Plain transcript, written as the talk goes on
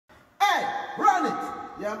Run it!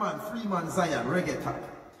 Yeah man, Freeman, Zion, Reggae Tap.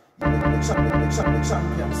 The champion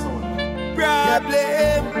sound.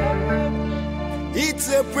 Problem. It's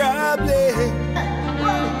a problem.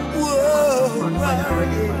 Whoa.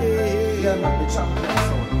 Yeah man, the champion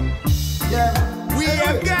sound. Yeah. We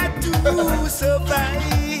have got to survive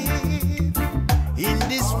in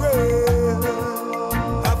this world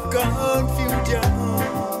of confusion.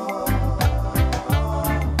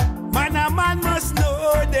 Man, a man must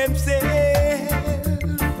know themselves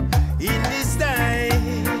in this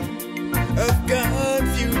time of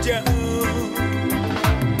confusion.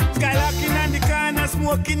 Skylocking on the corner,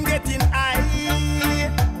 smoking, getting high,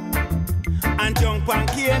 and junk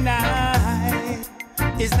punky and I.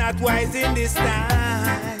 It's not wise in this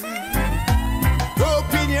time.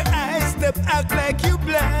 Open your eyes, step out like you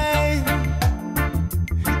blind,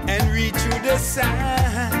 and read through the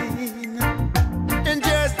sign, and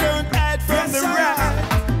just don't hide from the right.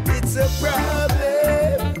 It's a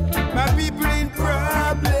problem, my people in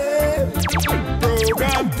problem.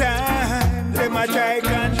 Program time, them a try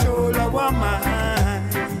control our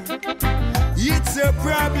mind. It's a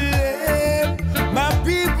problem, my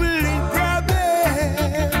people in problem.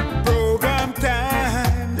 Program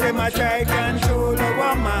time, them a try control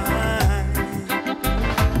our mind.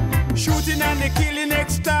 Shooting and the killing,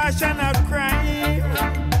 extortion and crime.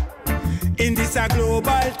 In this a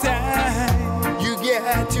global time, you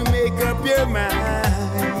get to make up your mind.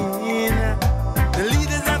 The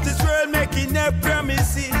leaders of this world making their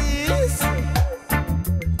promises.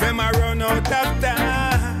 Them a run out of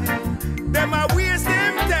time. Them a waste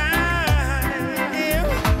them time.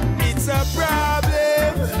 It's a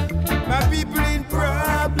problem. My people in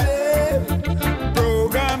problem.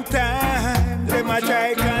 Program time. Them a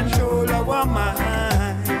try control our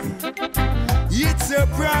mind. It's a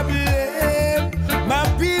problem. My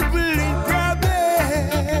people in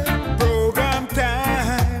problem. Program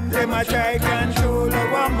time. Them a try control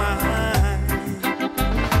our mind.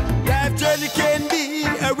 Life journey can be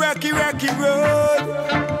a rocky, rocky road.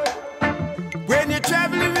 When you're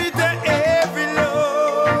traveling with a heavy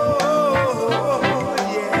load,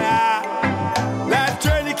 yeah. Life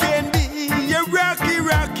journey can be a rocky,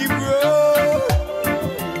 rocky road.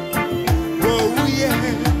 Oh yeah,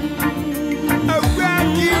 a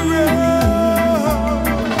rocky road.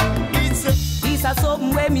 It's a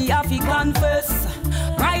something where me have to confess.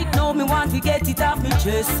 Right now me want to get it off me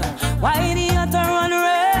chest. Why the other run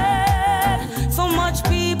red? So much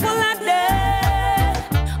people are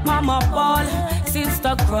dead. Mama fall,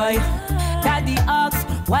 sister cry, daddy asks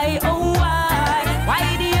why, oh why?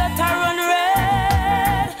 Why the other run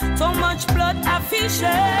red? So much blood I fish.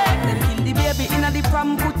 Them kill the baby in the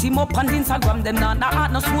pram, put him up on Instagram. Them not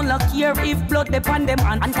no soon look here if blood depend them.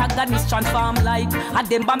 And antagonist transform like a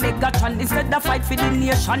them ba Megatron. Instead of fight for the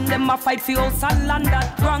nation, them a fight for us and land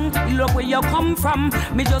that wrong. Look where you come from.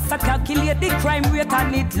 Me just a calculate the crime rate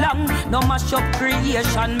and it long. No mash up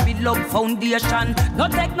creation, be love foundation. No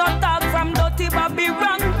take no talk from dirty Bobby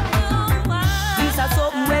wrong. This a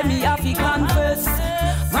something where me have to confess.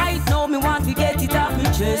 Right now me want to get it off me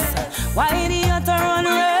chest. Why the other run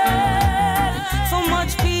red? So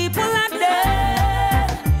much people are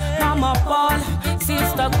dead. Mama fall,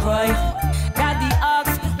 sister cry, daddy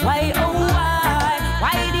asks why, oh why?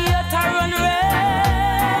 Why the other run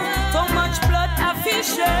red? So much blood I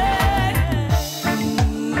fish.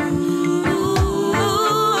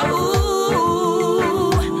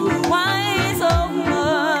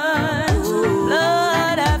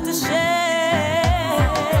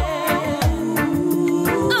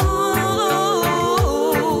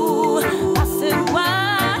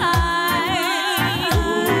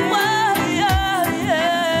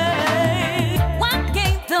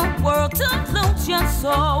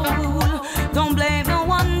 Soul. Don't blame no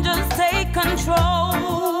one, just take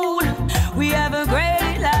control. We have a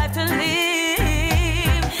great life to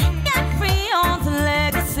live. Get free on the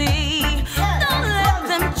legacy. Don't let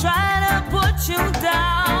them try to put you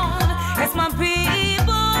down. It's my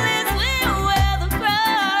people, it's we wear the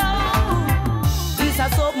crown. This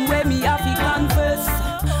is something where me have to confess.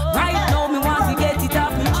 Right now me want to get it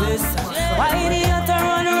off me chest. Why the other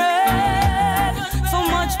run red? So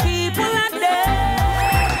much people are dead.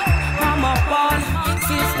 Mama fall,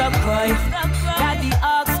 sister cry, daddy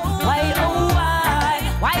asks why, oh why?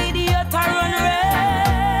 Why the other run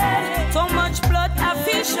red? So much blood I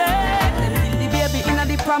fish. Them kill the baby in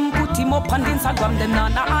the pram, put him up on Instagram. Them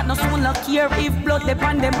not no soon look here if blood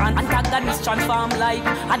depend them. And antagonist transform like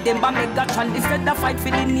a them ba Megatron. Instead of fight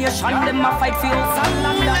for the nation, them a fight for us and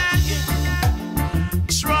land.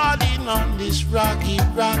 Trotting on this rocky,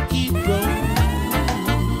 rocky road.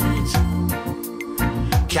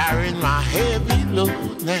 carrying my heavy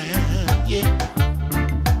load now, yeah.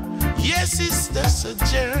 Yes, it's just a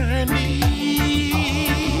journey,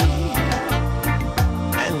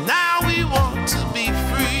 and now we want to be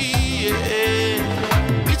free,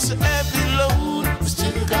 yeah. It's a heavy load, we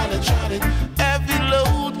still gotta try it. Heavy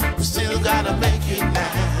load, we still gotta make it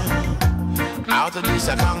now. Out of this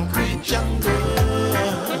concrete jungle,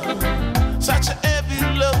 such a heavy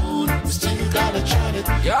load, we still gotta try it.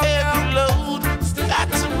 Heavy load, still got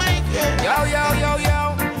to make it. Yo, yo, yo,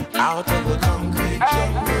 yo. Out of the concrete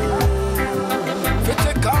jungle. If you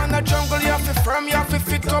take on the jungle, you have to firm, you have to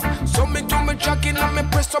fit up. So me do me jogging and me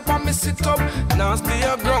press up and me sit up. Now stay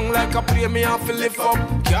a ground like a play, me have to lift up.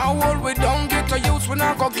 Can't hold we down, get a use, we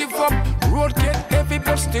not gonna give up. Road get heavy,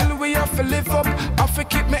 but still we have to live up. Have to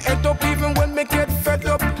keep me head up even when me get fed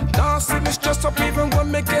up. Now see me stress up even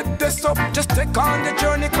when me get this up. Just take on the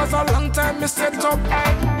journey, cause a long time me set up.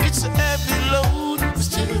 It's a heavy load, we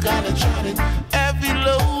still gotta try it. Heavy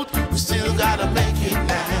load, we still gotta make it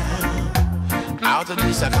now. Out of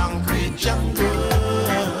this concrete jungle,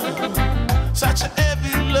 such a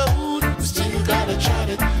heavy load, we still gotta try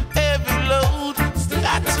it. Heavy load, still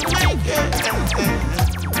got to make it.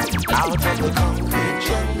 Out of the concrete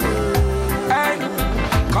jungle. Hey,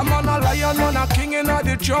 come on, a lion and a king in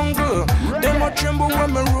the jungle. Them a tremble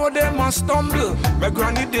when me road, them a stumble. My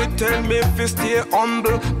granny did tell me if stay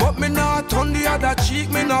humble, but me not turn the other cheek,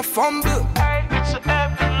 me not fumble. It's a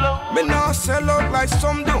heavy load. Me not sell out like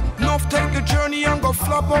some do. Enough take the journey and go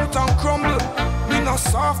flop out and crumble. Me not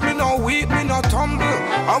soft, me not weak, me not tumble.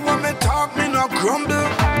 And when me talk, me not grumble.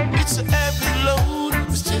 It's a heavy load,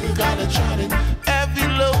 we still gotta try it. Heavy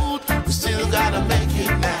load, we still gotta make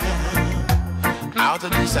it now. Out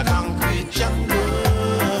of this concrete jungle,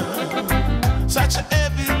 such a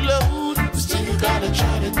heavy load, we still gotta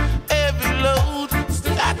try it. Heavy load,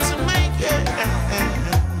 still got to make it.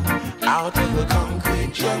 Out of the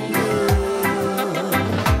concrete jungle.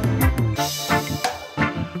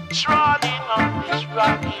 Trotting on this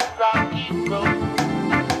rocky, rocky road,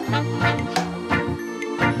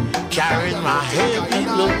 carrying my heavy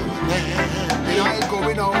load now. And I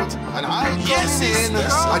going out, and I coming Yes, in.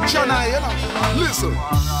 it's Jah Jah, you know. Listen,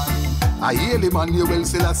 I hear the man you will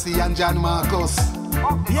Selassie and John Marcus.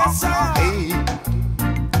 Yes, sir. Hey,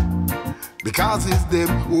 because it's them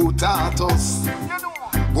who taught us.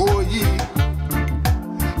 Oh yeah.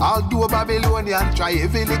 Although Babylonian try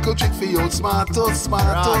every little trick for you, smart us.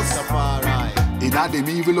 In a them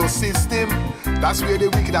evil system, that's where the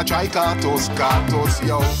wicked a try caught us,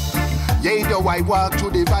 yo. Yea, though I walk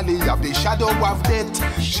through the valley of the shadow of death,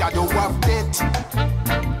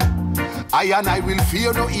 I and I will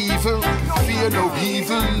fear no evil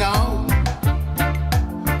now.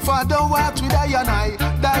 For thou art with I and I,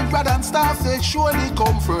 thy rod and staff they surely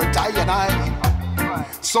comfort I and I.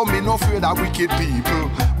 So me no fear that wicked people,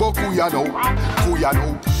 but who ya know?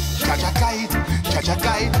 Jah Jah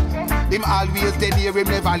guide, him always there near him,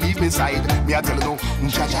 never leave me side. Me a tell you no,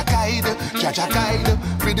 Jah Jah guide,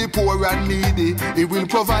 for the poor and needy, he will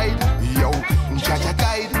provide. Yo, Jah Jah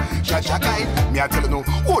guide, me a tell you no,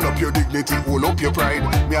 hold up your dignity, hold up your pride.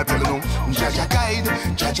 Me a tell you no, Jah Jah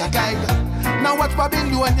guide. Now watch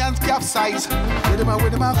Babylonians capsize. Where them a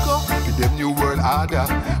go? With them new world order.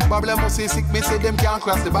 Babylon must say sick, me say them can't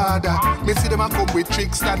cross the border. Me see them a come with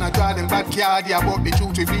tricks and a draw them bad card, yeah, but the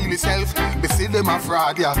truth reveal itself. Me see them a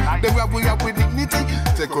fraud, yeah. Them rap we up with dignity,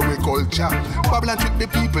 take away culture. Babylon trick the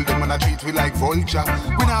people, them wanna treat we like vulture.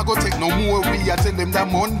 We not go take no more, we a tell them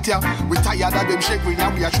that month, yeah. We tired of them shake, we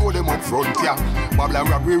and we a show them up front, yeah. Babylon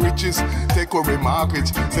rap we riches, take away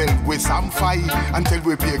markets, sell we some fight, until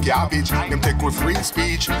we pay garbage. Them take away free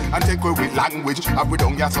speech, and take away language. And we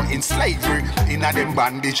don't get so in slavery, in a them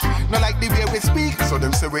bandage. Not like the way we speak, so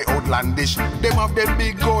them say we outlandish. Them have them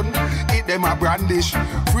big gun, it them a brandish.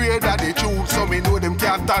 Afraid that they truth, so me know them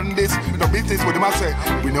can't stand this. No business with them I say,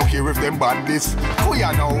 we no care if them ban this. Who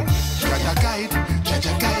ya know? Jah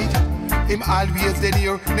Jah guide, him always there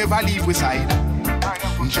near, never leave we side.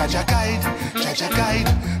 Jah Jah guide,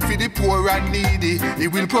 for the poor and needy, he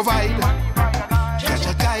will provide. Jah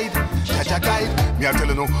Jah guide, me a tell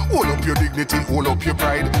you no, hold up your dignity, hold up your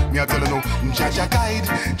pride. Me a tell you no, Jah Jah guide.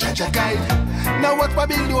 Now what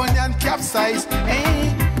Babylonian capsize,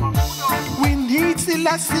 eh? We need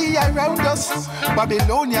Selassie around us.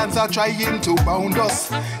 Babylonians are trying to bound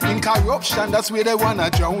us. In corruption, that's where they wanna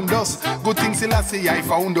drown us. Good thing Selassie I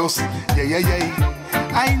found us. Yeah.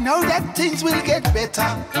 I know that things will get better.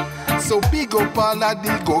 So big up all of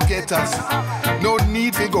the go-getters. No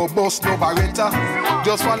need to go bust no barretta.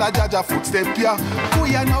 Just follow Jah Jah footstep, yeah. Who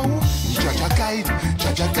ya know? Jah Jah guide.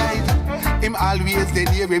 Him always there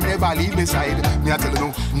near him, never leave me side. Me I tell you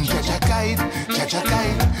no, Jah Jah guide, Jah Jah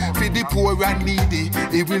guide. For the poor and needy,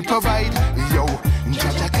 he will provide. Yo,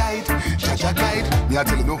 Jah Jah guide, Jah Jah guide. Me I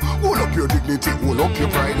tell you no, hold up your dignity, hold up your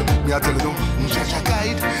pride. Me I tell you no, Jah Jah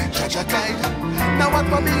guide, Jah Jah guide. Now what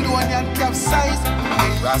Babylonian capsize?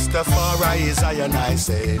 Rastafari is I and I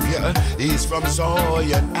Savior. He's from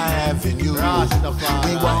Zion Avenue. Rastafari.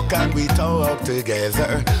 We walk and we talk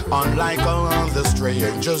together, unlike all the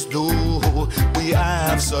strangers do. We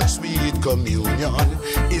have such sweet communion.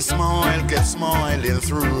 His smile kept smiling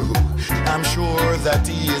through. I'm sure that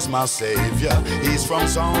he is my Savior. He's from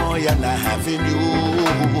Zion Avenue.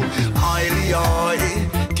 Oily oil,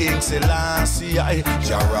 King Selassie,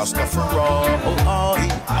 Jah Rastafari.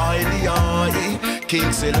 Oily oil,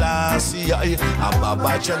 King Selassie,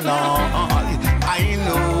 Ababa Jahny. I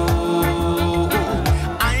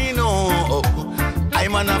know,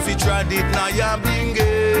 I'm an afi-trad it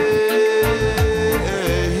Nyahbinghi.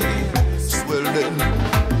 Swell then.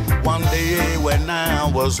 One day when I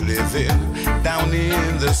was living down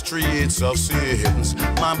in the streets of sins,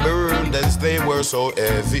 my burdens, they were so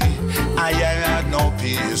heavy, I had no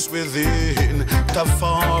peace within.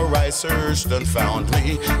 Tafar I searched and found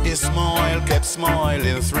me, his smile kept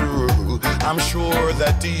smiling through. I'm sure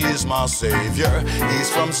that he is my Savior, he's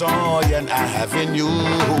from Zion Avenue.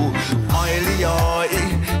 Oily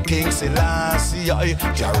oil, King Selassie,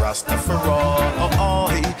 Jah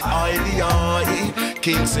Rastafari. Oily oil,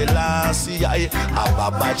 King Selassie,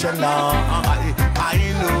 Ababa Jahny. I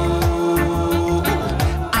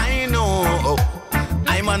know,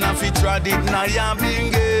 I'm an afi-trad it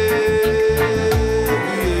Nyahbinghi.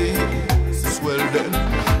 Well then,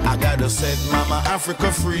 I gotta set Mama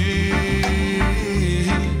Africa free.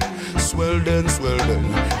 Swell then,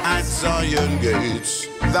 at Zion gates,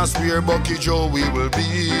 that's where Bucky Jo we will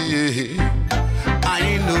be.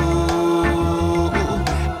 I know,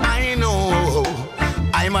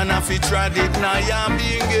 I'm an afi-trad it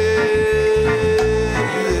Nyahbinghi.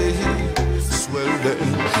 Swell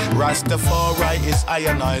then, Rastafari is I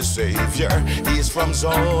and I Savior. He's from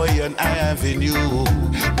Zion Avenue.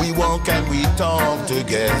 We walk and we talk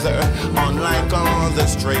together, unlike all the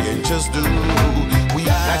strangers do. We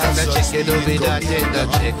have such sweet communion.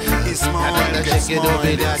 His smile gets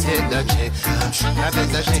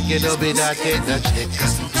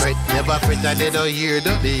Fret never fret, I did not hear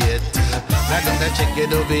the beat. Not the check, it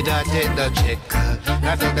don't be that hit the check.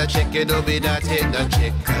 Not the check, it don't be that hit the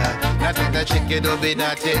check. Not the check, it don't be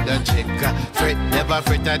that hit the check. Fret never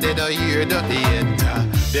fret, I did not hear the beat.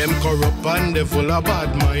 Them corrupt and they full of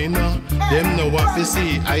bad mind. Them no want to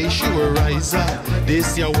see I sure rise.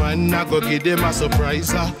 This year one I go give them a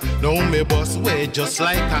surprise. Now me boss way just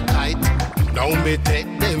like a kite. Now me take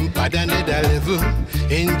them bad another level.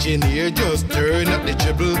 Engineer just turn up the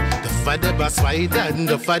treble. The father bass wide and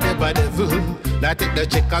the father bad devil. Not take the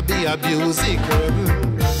check I be a music rebel.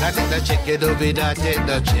 Not take the check, it don't be that hit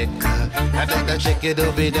the check. Not take the check, it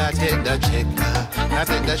don't be that hit the check. Not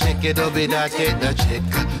take the check, it don't be that hit the check.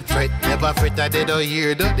 Fret never fret, I did not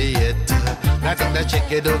hear the yet. Not take the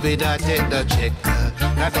check, it don't be that hit the check.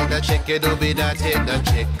 Not take the check, it don't be that hit the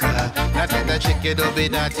check. Not take the check, it don't be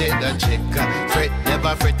that hit the check. Fret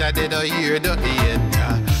never fret, I did not hear the yet.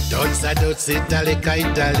 Don't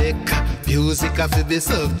italic. Music have to be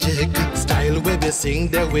subject. Style we be sing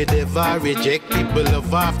that we never reject. People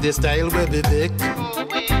love off the style we be big.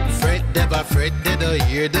 Fret never fret, they don't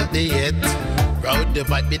hear the yet. Round the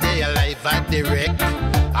bat me they alive at the wreck.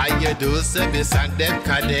 I you do say me song them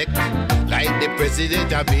connect. Like the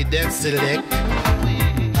president I be them select.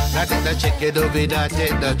 Not take the check, it don't be that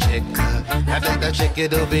hit the check. Not take the check,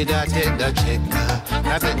 it don't be that hit the check.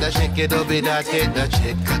 Not take the check, it don't be that hit the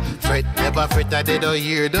check. Fret never fret, I did not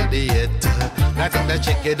hear the yet. Not take the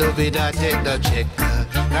check, it don't be that hit the check.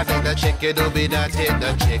 Not take the check, it don't be that hit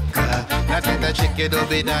the check. Not take the check, it don't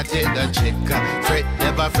be that hit the check. Fret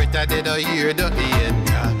never fret, I did not hear the yet.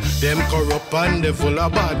 Them corrupt and they full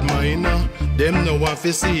of bad mind. Them no want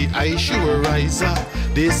to see I sure rise.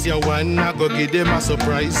 This year one I go give them a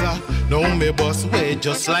surprise. Now me boss way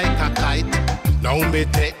just like a kite. Now me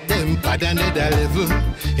take them bad another level.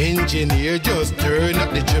 Engineer just turn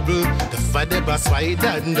up the treble. The father bass wide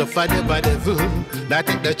and the father bad devil. Not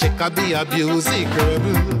take the check, I be a music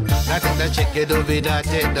rebel. Not take the check, it don't be that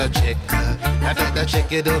hit the check. Not take the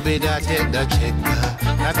check, it don't be that hit the check.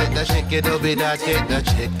 Not take the check, it don't be that hit the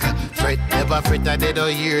check. Fret never fret, I did not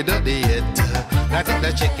hear the yet. Not take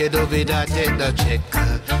the check, it don't be that hit the check.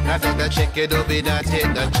 Not take the check, it don't be that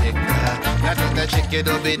hit the check. Not take the check, it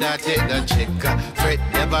don't be that hit the check. Fret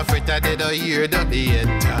never fret, I did not hear the yet.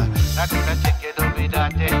 Not take the check, it don't be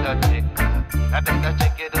that hit the check. That is the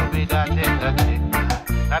chick, it will be that is the chick.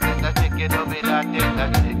 That is the chick, it will be that is the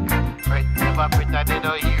chick. Right, never pretend they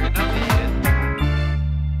don't hear the beat.